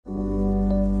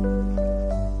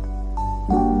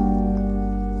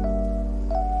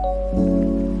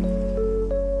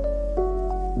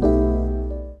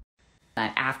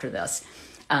after this.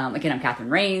 Again, I'm Catherine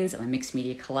Rains. I'm a mixed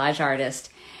media collage artist.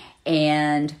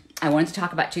 And I wanted to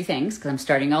talk about two things because I'm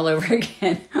starting all over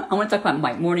again. I want to talk about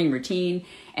my morning routine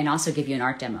and also give you an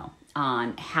art demo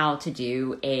on how to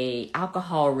do a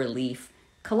alcohol relief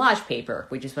collage paper,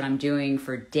 which is what I'm doing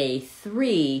for day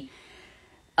 3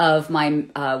 of my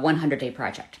 100-day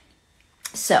project.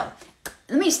 So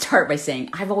let me start by saying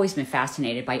I've always been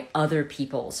fascinated by other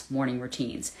people's morning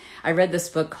routines. I read this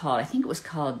book called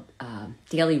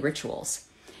Daily Rituals.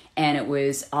 And it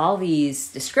was all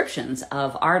these descriptions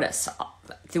of artists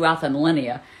throughout the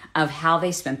millennia of how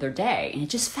they spent their day. And it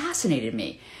just fascinated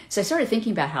me. So I started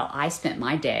thinking about how I spent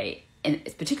my day, and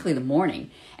particularly the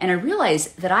morning. And I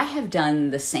realized that I have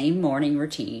done the same morning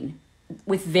routine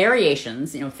with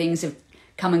variations. Things have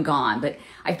come and gone. But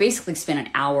I've basically spent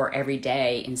an hour every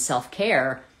day in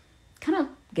self-care, kind of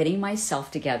getting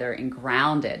myself together and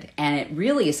grounded. And it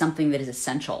really is something that is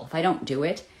essential. If I don't do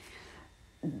it,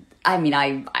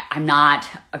 I'm not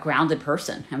a grounded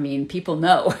person. People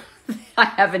know I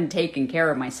haven't taken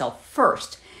care of myself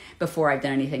first before I've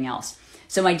done anything else.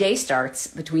 So my day starts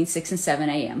between 6 and 7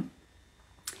 a.m.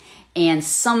 And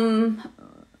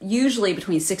usually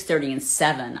between 6:30 and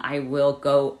 7, I will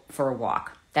go for a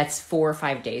walk. That's 4 or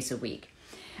 5 days a week.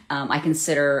 I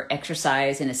consider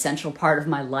exercise an essential part of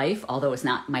my life, although it's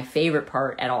not my favorite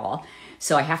part at all.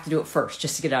 So I have to do it first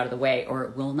just to get out of the way, or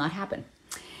it will not happen.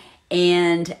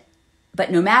 But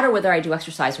no matter whether I do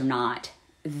exercise or not,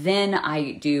 then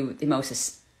I do the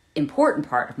most important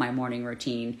part of my morning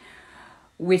routine,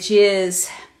 which is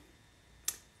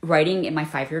writing in my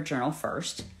 5-year journal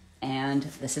first. And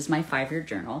this is my 5-year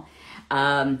journal.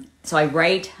 So I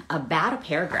write about a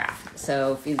paragraph.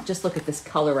 So if you just look at this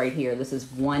color right here, this is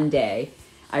one day.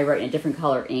 I write in a different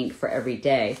color ink for every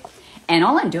day. And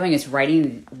all I'm doing is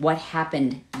writing what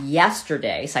happened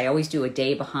yesterday. So I always do a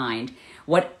day behind.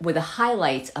 What were the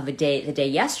highlights of the day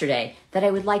yesterday that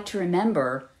I would like to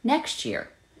remember next year?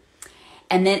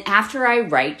 And then after I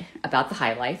write about the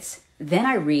highlights, then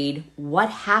I read what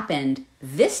happened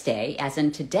this day, as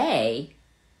in today,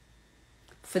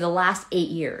 for the last 8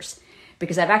 years.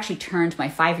 Because I've actually turned my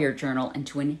 5-year journal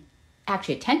into a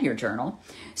 10-year journal.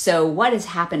 So what has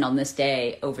happened on this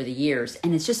day over the years?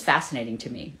 And it's just fascinating to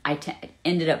me. I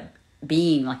ended up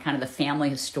being like kind of the family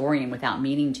historian without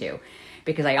meaning to.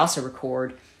 Because I also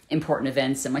record important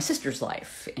events in my sister's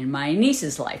life, in my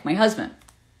niece's life, my husband.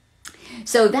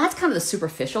 So that's kind of the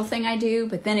superficial thing I do,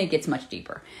 but then it gets much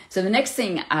deeper. So the next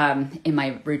thing in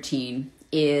my routine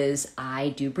is I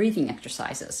do breathing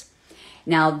exercises.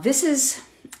 Now, this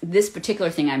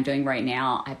particular thing I'm doing right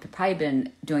now, I've probably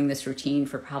been doing this routine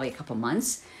for probably a couple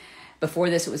months. Before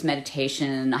this, it was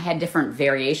meditation. I had different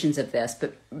variations of this,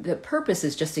 but the purpose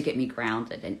is just to get me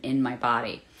grounded and in my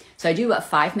body. So I do about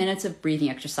 5 minutes of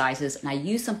breathing exercises, and I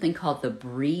use something called the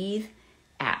Breathe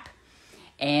app.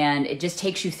 And it just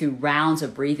takes you through rounds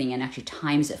of breathing and actually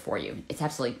times it for you. It's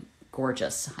absolutely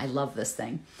gorgeous. I love this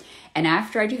thing. And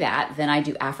after I do that, then I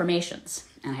do affirmations.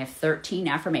 And I have 13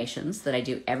 affirmations that I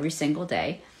do every single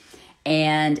day.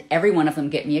 And every one of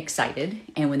them get me excited.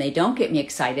 And when they don't get me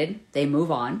excited, they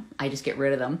move on. I just get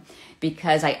rid of them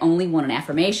because I only want an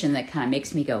affirmation that kind of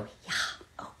makes me go, yeah,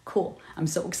 oh, cool. I'm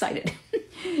so excited.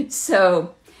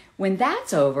 So when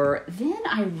that's over, then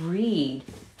I read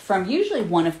from usually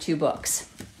one of 2 books.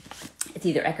 It's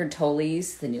either Eckhart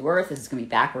Tolle's The New Earth, this is going to be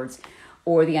backwards,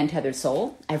 or The Untethered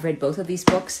Soul. I've read both of these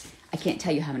books. I can't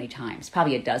tell you how many times,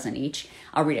 probably a dozen each.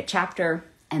 I'll read a chapter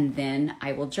and then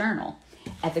I will journal.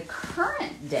 At the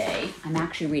current day, I'm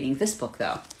actually reading this book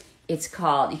though. It's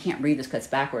called, you can't read this because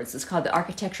it's backwards. It's called The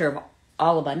Architecture of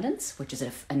All Abundance, which is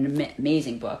an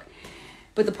amazing book.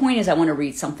 But the point is I want to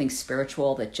read something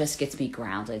spiritual that just gets me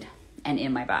grounded and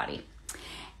in my body.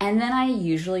 And then I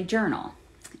usually journal.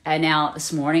 And now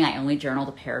this morning I only journaled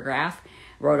a paragraph,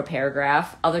 wrote a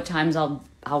paragraph. Other times I'll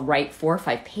write 4 or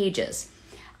 5 pages.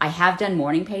 I have done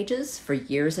morning pages for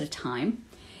years at a time.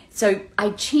 So I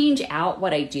change out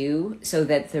what I do so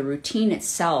that the routine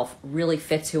itself really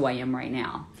fits who I am right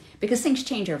now. Because things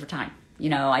change over time.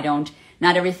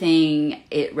 Not everything,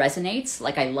 it resonates.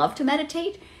 Like I love to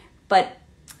meditate, but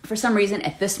for some reason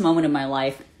at this moment in my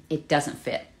life, it doesn't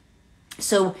fit.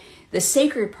 So the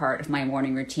sacred part of my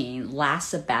morning routine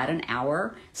lasts about an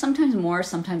hour, sometimes more,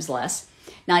 sometimes less.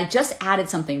 Now I just added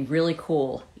something really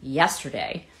cool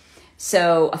yesterday.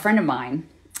 So a friend of mine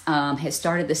has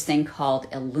started this thing called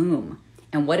Illume.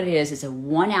 And what it is a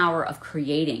 1 hour of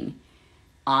creating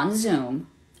on Zoom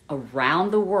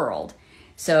around the world.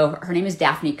 So her name is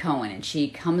Daphne Cohen, and she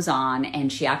comes on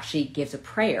and she actually gives a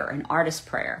prayer, an artist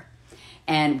prayer.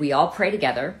 And we all pray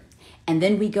together. And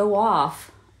then we go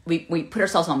off we put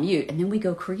ourselves on mute, and then we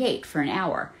go create for an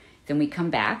hour. Then we come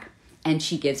back, and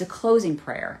she gives a closing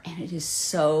prayer, and it is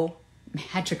so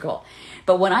magical.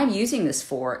 But what I'm using this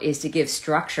for is to give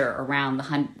structure around the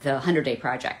 100-day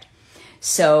project.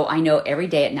 So I know every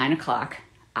day at 9 o'clock,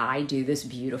 I do this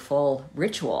beautiful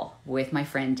ritual with my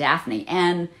friend Daphne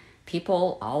and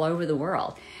people all over the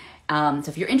world. So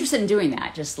if you're interested in doing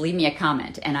that, just leave me a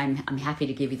comment, and I'm happy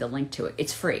to give you the link to it.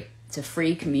 It's free. It's a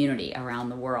free community around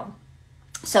the world.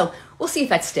 So we'll see if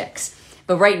that sticks.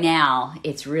 But right now,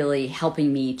 it's really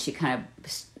helping me to kind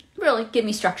of really give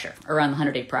me structure around the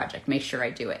 100-day project, make sure I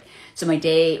do it. So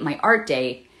my art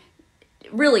day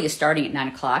really is starting at 9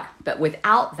 o'clock, but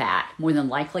without that, more than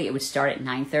likely it would start at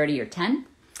 9:30 or 10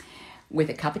 with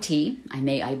a cup of tea.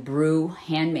 I brew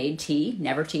handmade tea,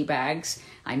 never tea bags.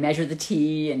 I measure the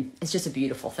tea, and it's just a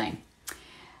beautiful thing.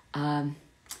 And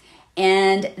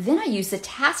then I use the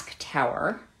task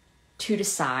tower to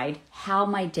decide how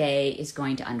my day is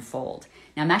going to unfold.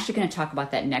 Now, I'm actually going to talk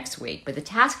about that next week, but the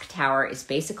task tower is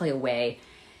basically a way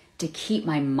to keep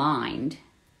my mind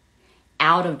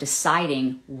out of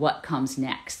deciding what comes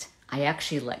next. I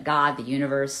actually let God, the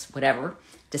universe, whatever,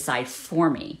 decide for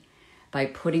me by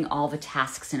putting all the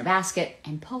tasks in a basket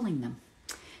and pulling them.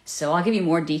 So I'll give you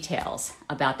more details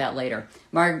about that later.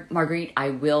 Marguerite, I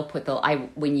will put the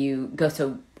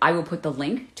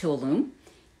link to Illume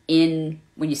in,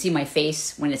 when you see my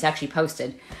face, when it's actually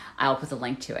posted, I'll put the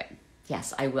link to it.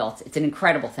 Yes, I will. It's an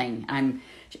incredible thing.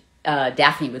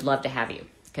 Daphne would love to have you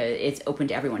because it's open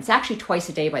to everyone. It's actually twice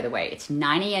a day, by the way. It's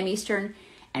 9 a.m. Eastern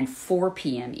and 4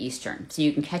 p.m. Eastern. So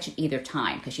you can catch it either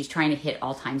time because she's trying to hit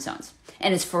all time zones.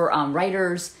 And it's for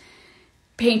writers,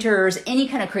 painters, any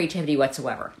kind of creativity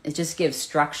whatsoever. It just gives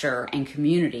structure and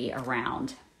community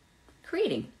around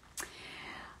creating.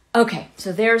 Okay,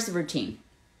 so there's the routine.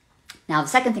 Now, the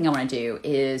second thing I want to do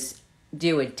is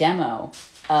do a demo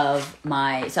of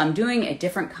so I'm doing a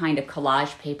different kind of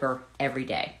collage paper every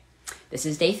day. This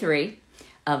is day 3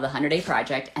 of the 100-day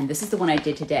project, and this is the one I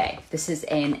did today. This is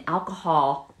an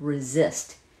alcohol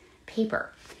resist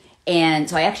paper. And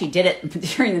so I actually did it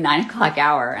during the 9 o'clock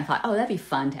hour and thought, oh, that'd be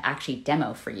fun to actually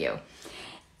demo for you.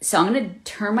 So I'm going to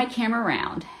turn my camera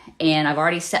around, and I've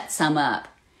already set some up.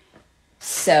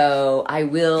 So I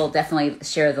will definitely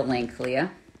share the link,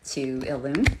 Leah, to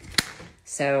Illume.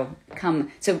 So I'm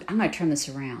going to turn this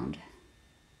around.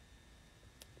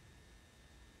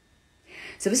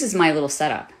 So this is my little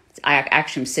setup. I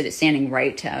actually am standing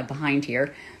right behind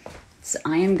here. So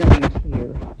I am going to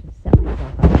just set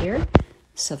myself up here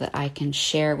so that I can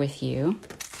share with you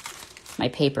my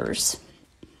papers.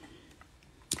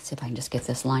 Let's see if I can just get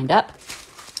this lined up.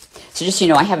 So just so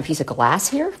you know, I have a piece of glass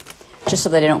here just so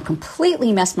that I don't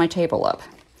completely mess my table up,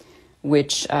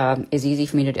 which is easy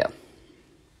for me to do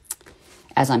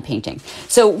as I'm painting.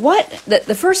 So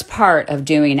the first part of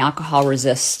doing an alcohol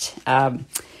resist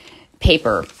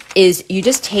paper is you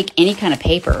just take any kind of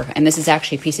paper, and this is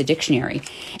actually a piece of dictionary,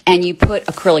 and you put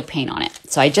acrylic paint on it.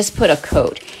 So I just put a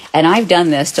coat, and I've done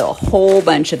this to a whole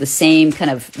bunch of the same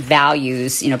kind of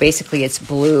values. Basically it's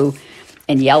blue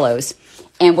and yellows.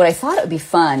 And what I thought it would be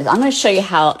fun is I'm going to show you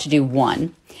how to do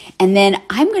one, and then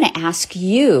I'm going to ask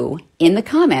you in the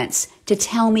comments to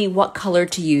tell me what color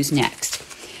to use next.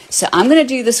 So I'm going to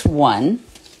do this one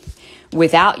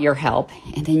without your help,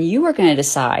 and then you are going to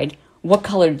decide what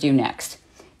color to do next.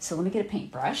 So let me get a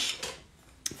paintbrush.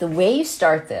 The way you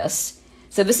start this,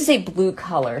 so this is a blue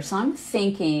color, so I'm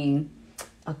thinking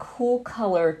a cool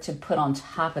color to put on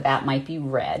top of that might be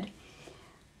red.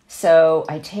 So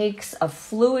I take a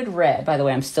fluid red. By the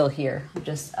way, I'm still here. I'm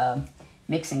just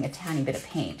mixing a tiny bit of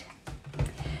paint.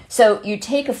 So you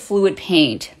take a fluid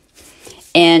paint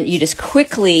and you just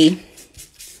quickly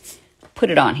put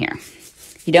it on here.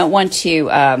 You don't want to, you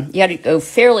got to go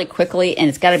fairly quickly, and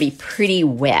it's got to be pretty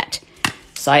wet.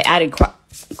 So I added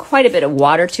quite a bit of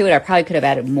water to it. I probably could have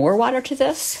added more water to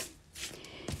this.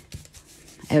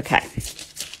 Okay.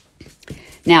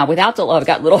 Now, without delay, I've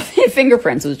got little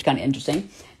fingerprints, which is kind of interesting.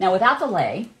 Now, without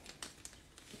delay,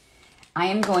 I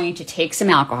am going to take some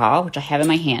alcohol, which I have in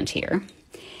my hand here,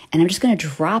 and I'm just going to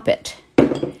drop it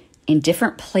in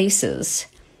different places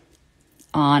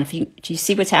on, do you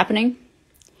see what's happening?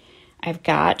 I've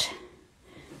got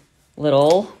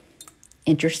little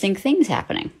interesting things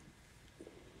happening.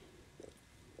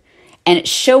 And it's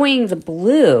showing the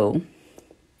blue.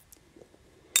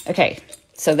 Okay,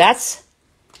 so that's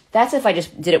if I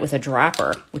just did it with a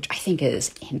dropper, which I think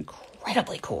is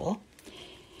incredibly cool.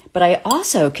 But I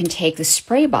also can take the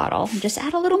spray bottle and just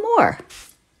add a little more.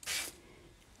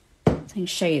 So I can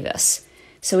show you this.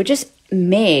 So it just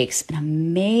makes an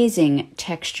amazing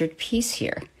textured piece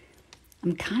here.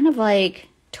 I'm kind of like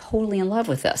totally in love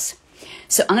with this.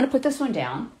 So I'm going to put this one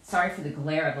down. Sorry for the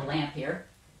glare of the lamp here.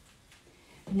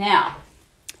 Now,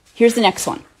 here's the next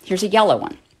one. Here's a yellow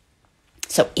one.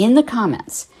 So in the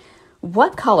comments,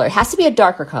 what color? It has to be a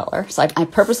darker color. So I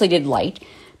purposely did light.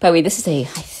 By the way, this is I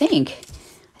think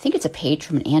it's a page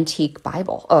from an antique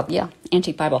Bible. Oh, yeah,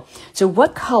 antique Bible. So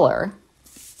what color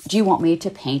do you want me to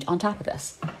paint on top of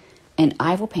this? And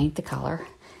I will paint the color.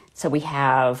 So we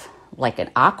have like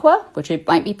an aqua, which it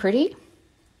might be pretty.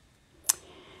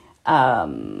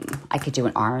 I could do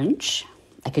an orange.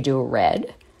 I could do a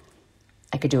red.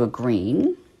 I could do a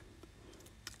green.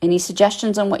 Any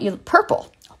suggestions on what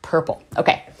purple? Oh, purple.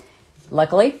 Okay.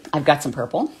 Luckily, I've got some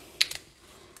purple.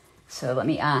 So let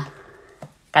me,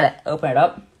 gotta open it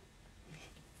up.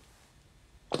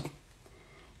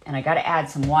 And I gotta add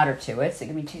some water to it. So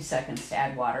give me 2 seconds to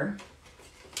add water.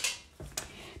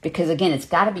 Because again, it's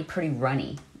gotta be pretty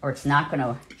runny or it's not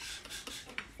gonna,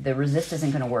 the resist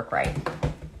isn't gonna work right.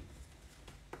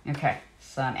 Okay,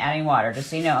 so I'm adding water. Just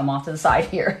so you know, I'm off to the side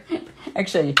here.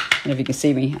 Actually, I don't know if you can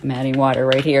see me. I'm adding water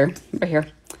right here.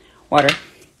 Water.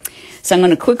 So I'm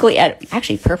going to quickly add,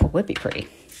 actually purple would be pretty.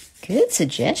 Good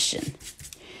suggestion.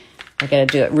 I got to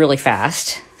do it really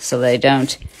fast so that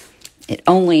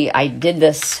I did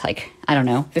this like, I don't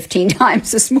know, 15 times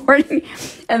this morning.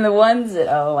 And the ones that,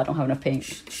 I don't have enough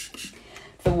paint.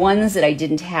 The ones that I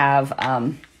didn't have,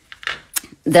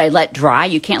 that I let dry,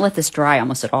 you can't let this dry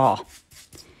almost at all.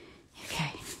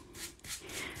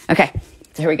 Okay,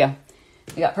 so here we go.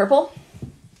 We got purple.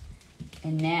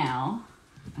 And now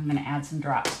I'm going to add some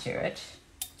drops to it.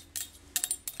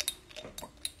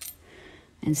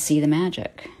 And see the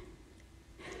magic.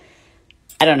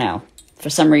 I don't know. For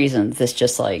some reason, this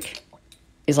just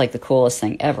is like the coolest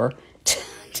thing ever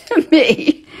to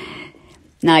me.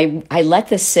 Now, I let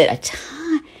this sit a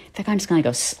ton. In fact, I'm just going to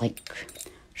go like,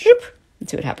 shoop.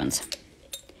 Let's see what happens.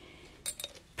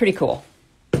 Pretty cool.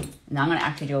 Now I'm going to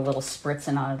actually do a little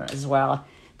spritzing on it as well.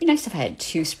 It'd be nice if I had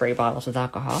 2 spray bottles with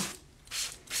alcohol.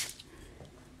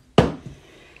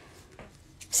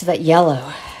 So that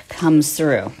yellow comes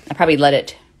through. I probably let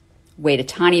it wait a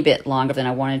tiny bit longer than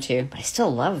I wanted to, but I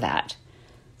still love that.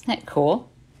 Isn't that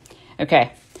cool?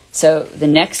 Okay, so the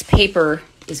next paper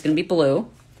is going to be blue.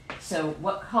 So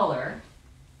what color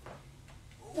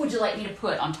would you like me to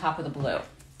put on top of the blue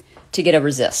to get a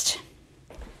resist?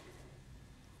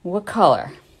 What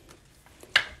color?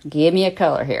 Give me a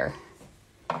color here.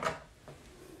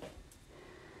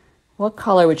 What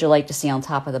color would you like to see on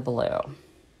top of the blue?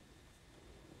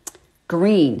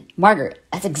 Green. Margaret,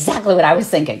 that's exactly what I was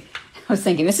thinking.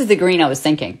 This is the green I was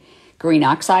thinking. Green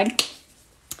oxide.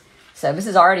 So this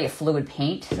is already a fluid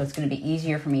paint, so it's going to be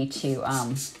easier for me to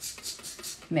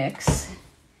mix.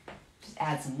 Just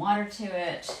add some water to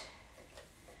it.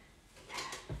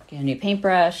 Get a new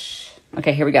paintbrush.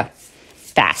 Okay, here we go.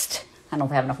 Fast. I don't know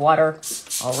if I have enough water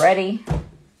already.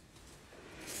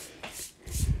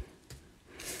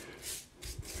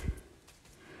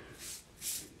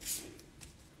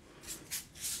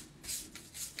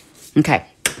 Okay,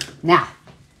 now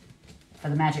for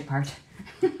the magic part.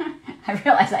 I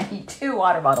realized I need 2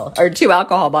 water bottles or 2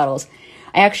 alcohol bottles.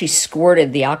 I actually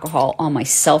squirted the alcohol on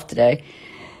myself today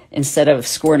instead of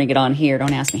squirting it on here.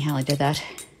 Don't ask me how I did that.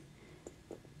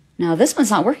 Now this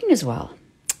one's not working as well.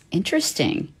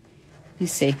 Interesting.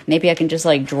 Let's see. Maybe I can just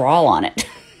like draw on it.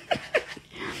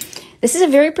 This is a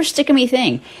very persnickety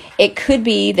thing. It could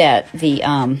be that the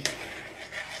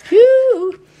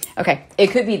it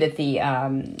could be that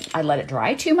I let it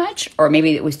dry too much, or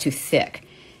maybe it was too thick.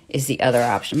 Is the other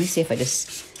option. Let me see if I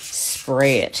just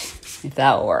spray it. If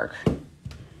that will work.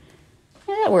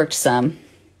 Yeah, that worked some.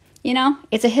 You know,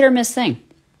 it's a hit or miss thing.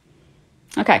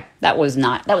 Okay, that was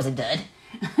a dud.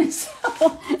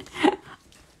 So.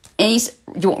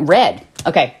 You want red?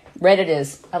 Okay, red it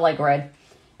is. I like red.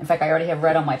 In fact, I already have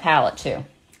red on my palette too.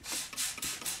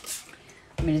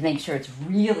 Let me just make sure it's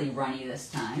really runny this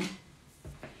time.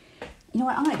 You know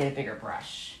what? I'm going to get a bigger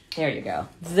brush. There you go.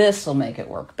 This will make it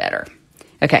work better.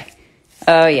 Okay.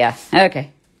 Oh, yeah.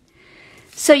 Okay.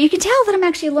 So you can tell that I'm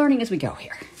actually learning as we go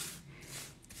here.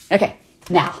 Okay.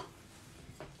 Now,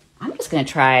 I'm just going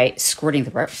to try squirting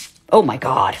the brush. Oh, my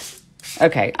God.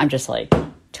 Okay. I'm just like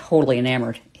totally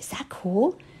enamored. Is that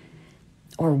cool?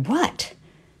 Or what?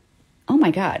 Oh,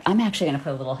 my God. I'm actually going to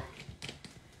put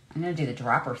I'm going to do the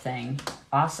dropper thing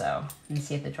also. Let me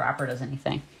see if the dropper does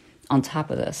anything on top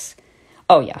of this.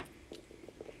 Oh, yeah.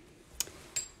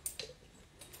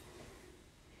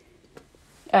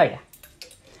 Oh, yeah.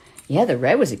 Yeah, the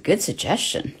red was a good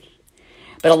suggestion.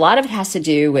 But a lot of it has to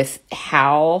do with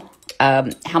how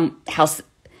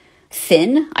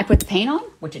thin I put the paint on,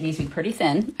 which it needs to be pretty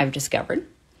thin, I've discovered.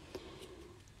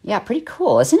 Yeah, pretty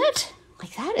cool, isn't it?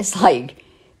 Like that is like,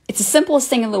 it's the simplest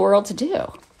thing in the world to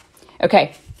do.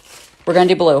 Okay, we're gonna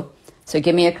do blue. So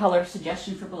give me a color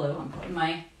suggestion for blue. I'm putting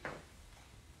my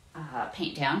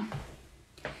paint down.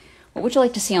 What would you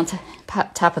like to see on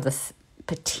top of this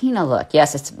patina look?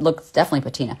 Yes, it looks definitely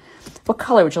patina. What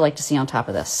color would you like to see on top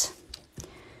of this?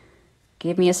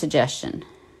 Give me a suggestion.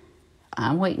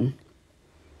 I'm waiting.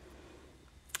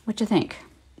 What do you think?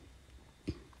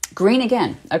 Green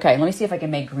again. Okay, let me see if I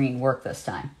can make green work this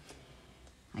time.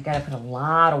 I gotta put a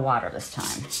lot of water this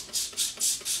time.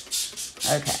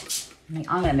 Okay,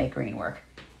 I'm gonna make green work.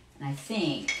 And I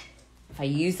think if I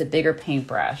use the bigger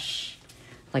paintbrush,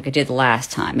 like I did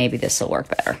last time, maybe this will work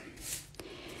better.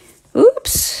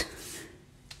 Oops.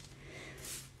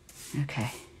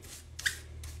 Okay.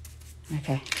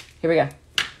 Okay, here we go.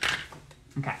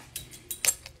 Okay.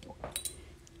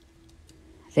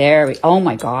 There we, oh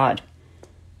my God.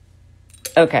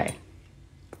 Okay.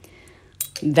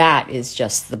 That is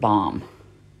just the bomb.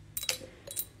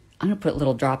 I'm going to put a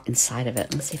little drop inside of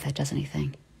it. Let's see if that does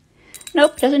anything.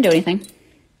 Nope, doesn't do anything.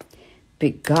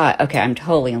 Big God. Okay, I'm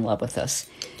totally in love with this.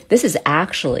 This is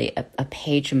actually a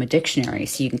page from a dictionary,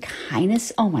 so you can kind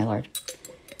of, oh my Lord.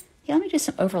 Yeah, let me do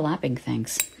some overlapping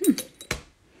things.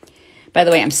 By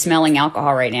the way, I'm smelling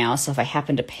alcohol right now, so if I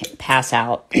happen to pass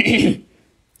out, you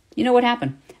know what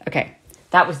happened. Okay,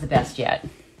 that was the best yet.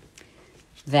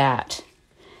 That.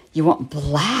 You want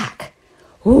black.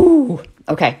 Ooh.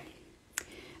 Okay.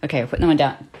 Okay, we're putting them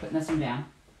down. Putting this one down.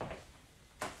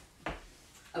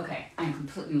 Okay, I'm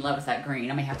completely in love with that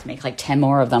green. I may have to make like 10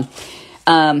 more of them.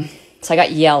 So I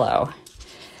got yellow.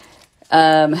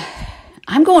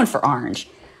 I'm going for orange.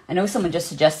 I know someone just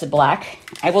suggested black.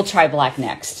 I will try black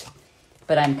next.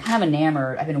 But I'm kind of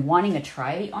enamored. I've been wanting to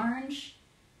try the orange.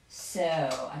 So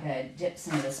I gotta dip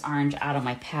some of this orange out of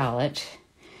my palette.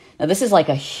 Now this is like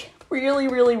a really,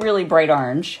 really, really bright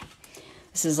orange.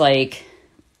 This is like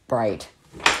bright.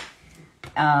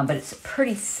 But it's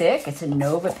pretty thick. It's a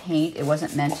Nova paint. It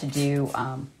wasn't meant to do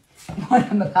what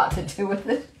I'm about to do with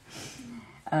it.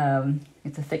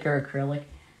 It's a thicker acrylic.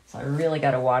 So I really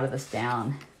got to water this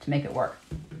down to make it work.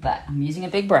 But I'm using a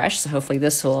big brush, so hopefully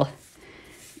this will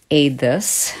aid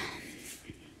this.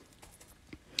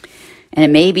 And it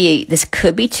may be, this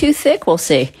could be too thick. We'll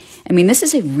see. I mean, this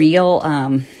is a real,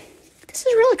 this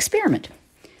is a real experiment.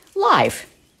 Live.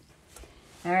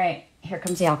 All right, here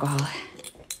comes the alcohol.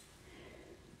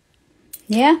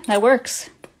 Yeah, that works.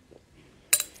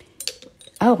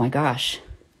 Oh my gosh.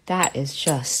 That is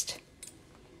just,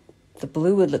 the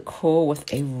blue would look cool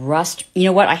with a rust. You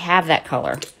know what? I have that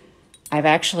color. I've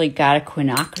actually got a what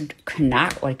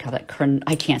do you call that?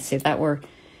 I can't say that word.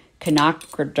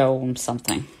 Quinacridone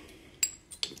something.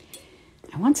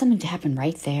 I want something to happen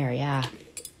right there, yeah.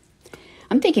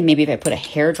 I'm thinking maybe if I put a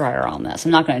hairdryer on this.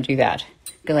 I'm not going to do that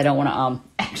because I don't want to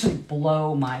actually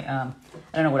blow my, I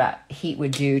don't know what that heat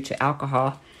would do to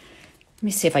alcohol. Let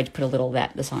me see if I put a little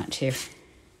of this on it too.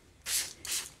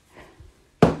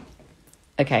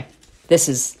 Okay, this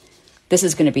is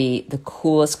going to be the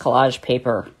coolest collage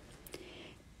paper.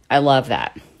 I love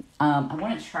that. I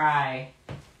want to try,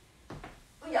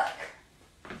 yuck.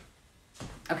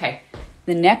 Okay,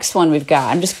 the next one we've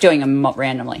got, I'm just doing them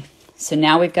randomly. So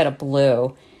now we've got a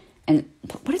blue. And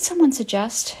what did someone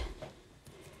suggest?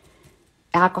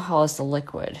 Alcohol is the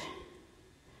liquid.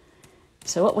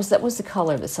 So what was that? Was the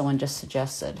color that someone just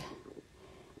suggested?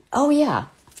 Oh yeah.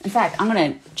 In fact, I'm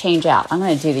going to change out. I'm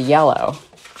going to do the yellow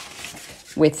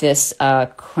with this, I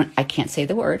can't say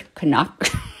the word,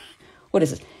 what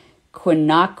is it?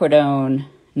 Quinacridone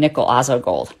nickel azo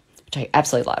gold, which I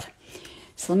absolutely love.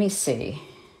 So let me see.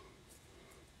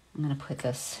 I'm going to put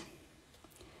this,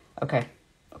 okay.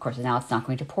 Of course, now it's not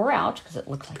going to pour out because it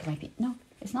looks like it might be, no,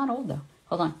 it's not old though.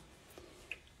 Hold on.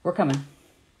 We're coming.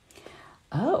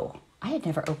 Oh, I had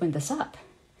never opened this up.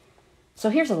 So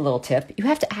here's a little tip. You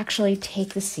have to actually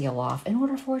take the seal off in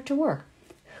order for it to work.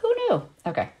 Who knew?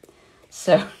 Okay.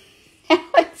 So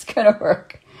how it's going to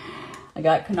work. I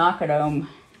got quinacridone,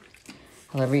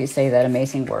 however you say that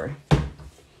amazing word.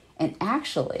 And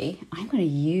actually, I'm going to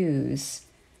use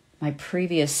my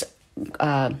previous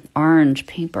orange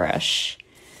paintbrush.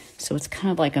 So it's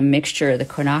kind of like a mixture of the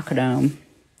quinacridone.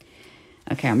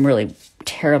 Okay, I'm really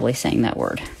terribly saying that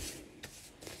word.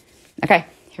 Okay,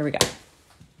 here we go.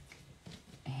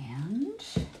 And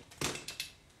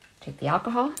take the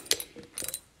alcohol.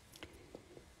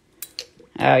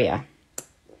 Oh yeah,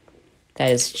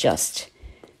 that is just,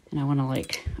 and I want to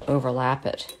like overlap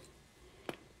it.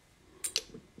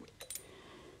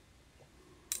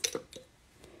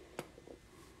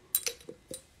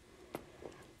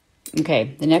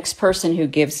 Okay, the next person who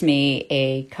gives me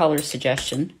a color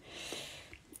suggestion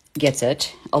gets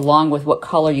it, along with what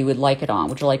color you would like it on.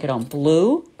 Would you like it on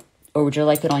blue or would you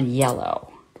like it on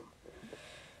yellow?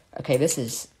 Okay, this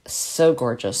is so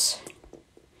gorgeous.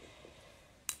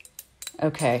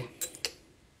 Okay.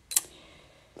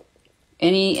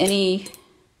 You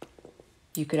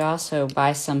could also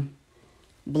buy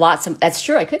blot some, that's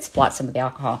true, I could blot some of the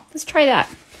alcohol. Let's try that.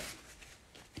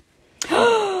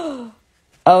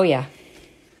 Oh, yeah.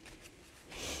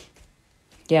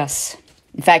 Yes.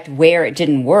 In fact, where it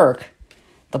didn't work,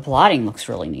 the blotting looks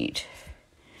really neat.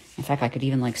 In fact, I could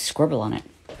even like scribble on it.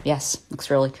 Yes, looks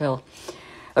really cool.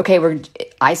 Okay,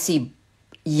 I see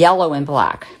yellow and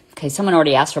black. Okay, someone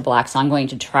already asked for black, so I'm going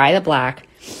to try the black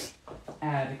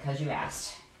because you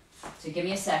asked. So give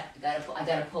me a sec. I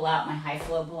gotta pull out my high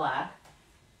flow black.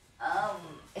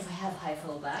 If I have high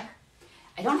flow black.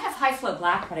 I don't have high flow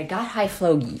black, but I got high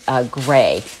flow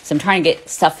gray. So I'm trying to get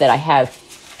stuff that I have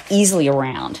easily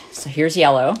around. So here's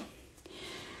yellow.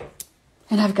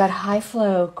 And I've got high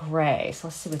flow gray. So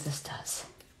let's see what this does.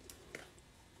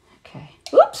 Okay.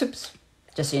 Oops.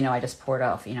 Just so you know, I just poured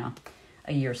off,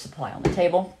 a year's supply on the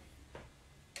table.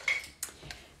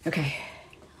 Okay.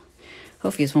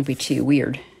 Hopefully this won't be too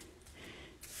weird.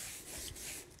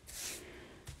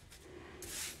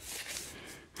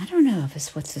 I don't know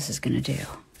what this is going to do.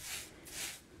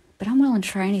 But I'm willing to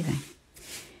try anything.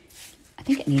 I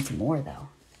think it needs more, though.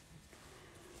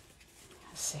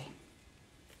 Let's see.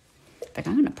 In fact,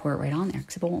 I'm going to pour it right on there,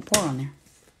 because it won't pour on there.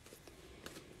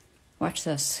 Watch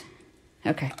this.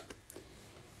 Okay.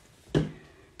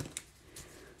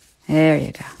 There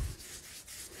you go.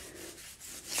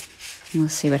 And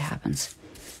let's see what happens.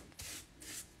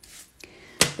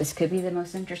 This could be the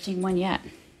most interesting one yet.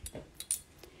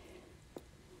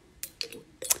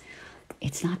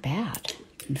 It's not bad.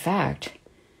 In fact,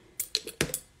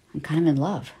 I'm kind of in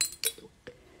love.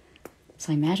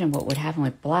 So I imagine what would happen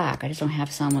with black. I just don't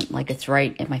have someone like it's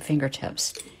right at my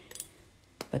fingertips.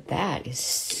 But that is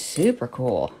super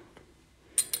cool.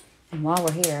 And while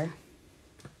we're here,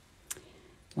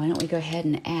 why don't we go ahead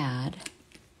and add...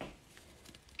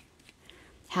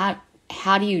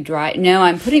 How do you dry? No,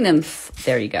 I'm putting them...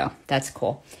 There you go. That's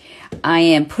cool. I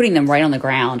am putting them right on the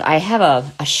ground. I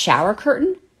have a shower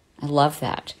curtain. I love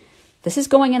that. This is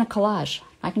going in a collage.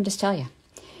 I can just tell you.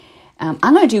 I'm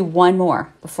going to do one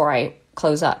more before I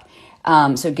close up.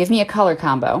 So give me a color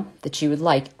combo that you would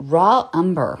like. Raw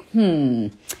umber.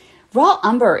 Raw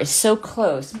umber is so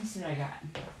close. Let me see what I got.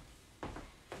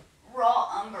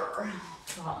 Raw umber.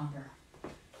 Raw umber.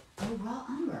 Oh, raw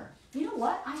umber. You know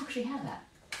what? I actually have that.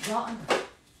 Raw umber.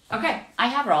 Okay, I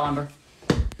have raw umber.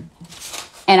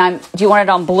 And do you want it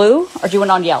on blue or do you want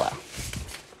it on yellow?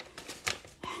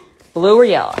 Blue or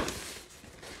yellow?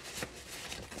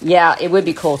 Yeah, it would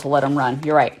be cool to let them run.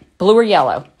 You're right. Blue or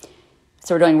yellow.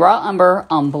 So we're doing raw umber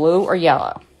on blue or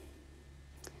yellow.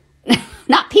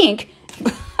 Not pink.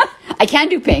 I can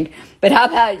do pink. But how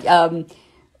about,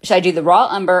 should I do the raw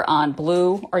umber on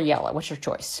blue or yellow? What's your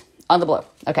choice? On the blue.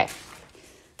 Okay.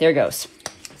 There it goes.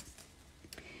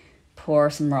 Pour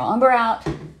some raw umber out.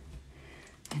 And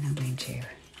I'm going to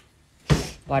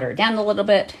water it down a little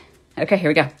bit. Okay, here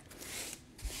we go.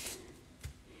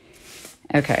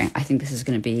 Okay, I think this is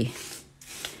going to be...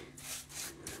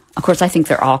 Of course, I think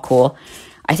they're all cool.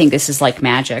 I think this is like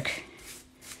magic.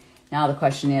 Now the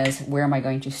question is, where am I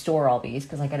going to store all these?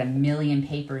 Because I got a million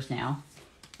papers now.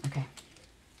 Okay.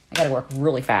 I got to work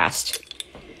really fast.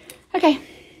 Okay.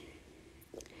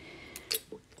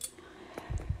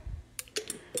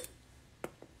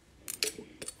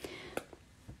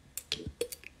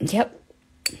 Yep.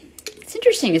 It's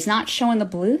interesting. It's not showing the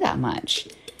blue that much.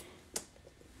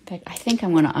 In fact, I think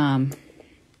I'm going to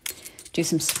do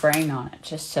some spraying on it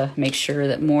just to make sure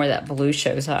that more of that blue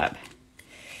shows up.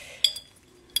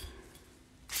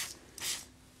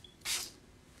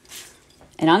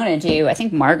 And I'm going to do, I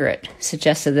think Margaret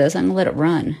suggested this. I'm going to let it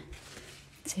run.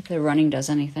 See if the running does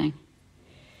anything.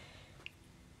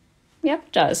 Yep,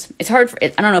 it does. It's hard. I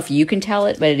don't know if you can tell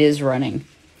it, but it is running.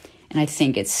 And I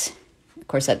think it's, of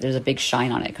course, that there's a big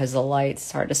shine on it because of the light.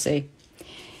 It's hard to see.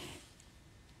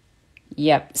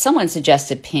 Yep, someone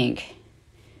suggested pink.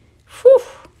 Whew.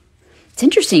 It's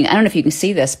interesting. I don't know if you can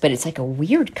see this, but it's like a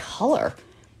weird color.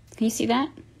 Can you see that?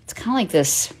 It's kind of like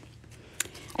this.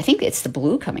 I think it's the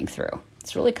blue coming through.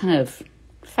 It's really kind of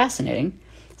fascinating.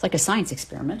 It's like a science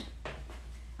experiment.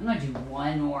 I'm going to do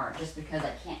one more just because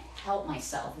I can't help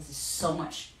myself. This is so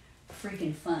much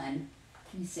freaking fun.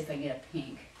 Let me see if I can get a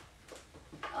pink.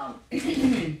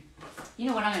 You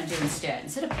know what I'm going to do instead?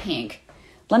 Instead of pink,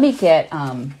 let me get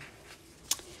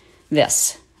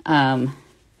this.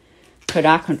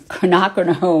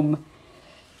 quinacridone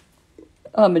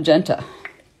magenta,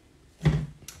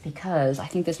 because I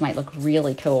think this might look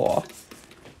really cool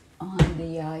on the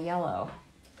yellow.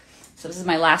 So this is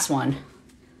my last one.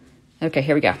 Okay,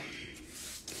 here we go.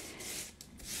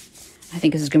 I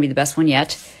think this is going to be the best one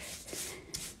yet.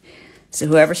 So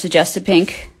whoever suggested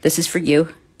pink, this is for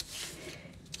you.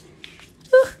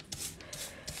 Whew.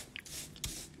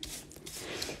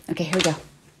 Okay, here we go.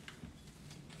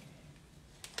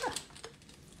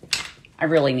 I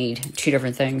really need two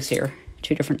different things here,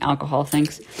 two different alcohol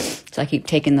things. So I keep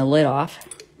taking the lid off.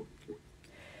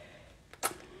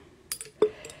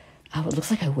 Oh, it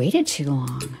looks like I waited too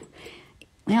long.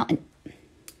 Well,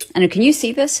 and can you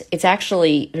see this? It's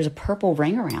actually, there's a purple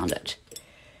ring around it.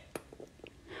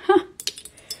 Huh.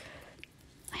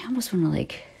 I almost want to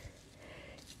like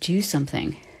do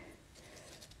something,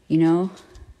 you know?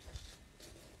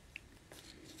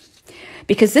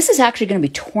 Because this is actually going to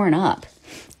be torn up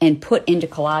and put into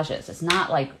collages. It's not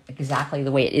like exactly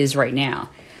the way it is right now.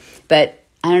 But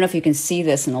I don't know if you can see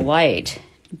this in the light,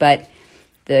 but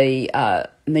the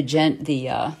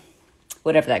magenta,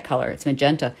 whatever that color, it's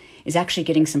magenta, is actually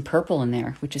getting some purple in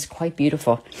there, which is quite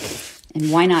beautiful.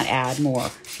 And why not add more?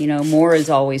 You know, more is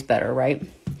always better, right?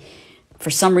 For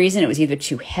some reason, it was either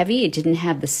too heavy, it didn't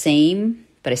have the same,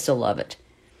 but I still love it.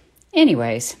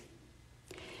 Anyways,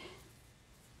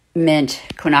 mint,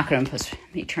 quinacridone, let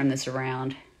me turn this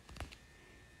around.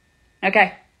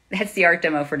 Okay, that's the art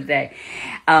demo for today.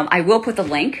 I will put the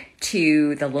link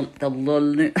to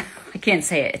I can't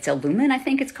say it. It's a lumen, I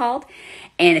think it's called.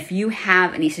 And if you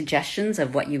have any suggestions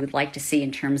of what you would like to see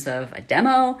in terms of a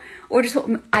demo or just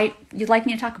what you'd like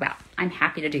me to talk about, I'm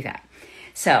happy to do that.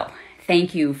 So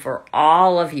thank you for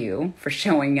all of you for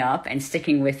showing up and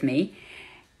sticking with me.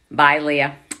 Bye,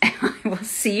 Leah. I will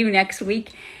see you next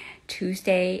week,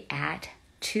 Tuesday at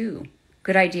 2.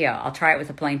 Good idea. I'll try it with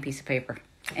a plain piece of paper.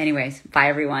 Anyways, bye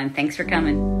everyone. Thanks for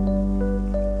coming.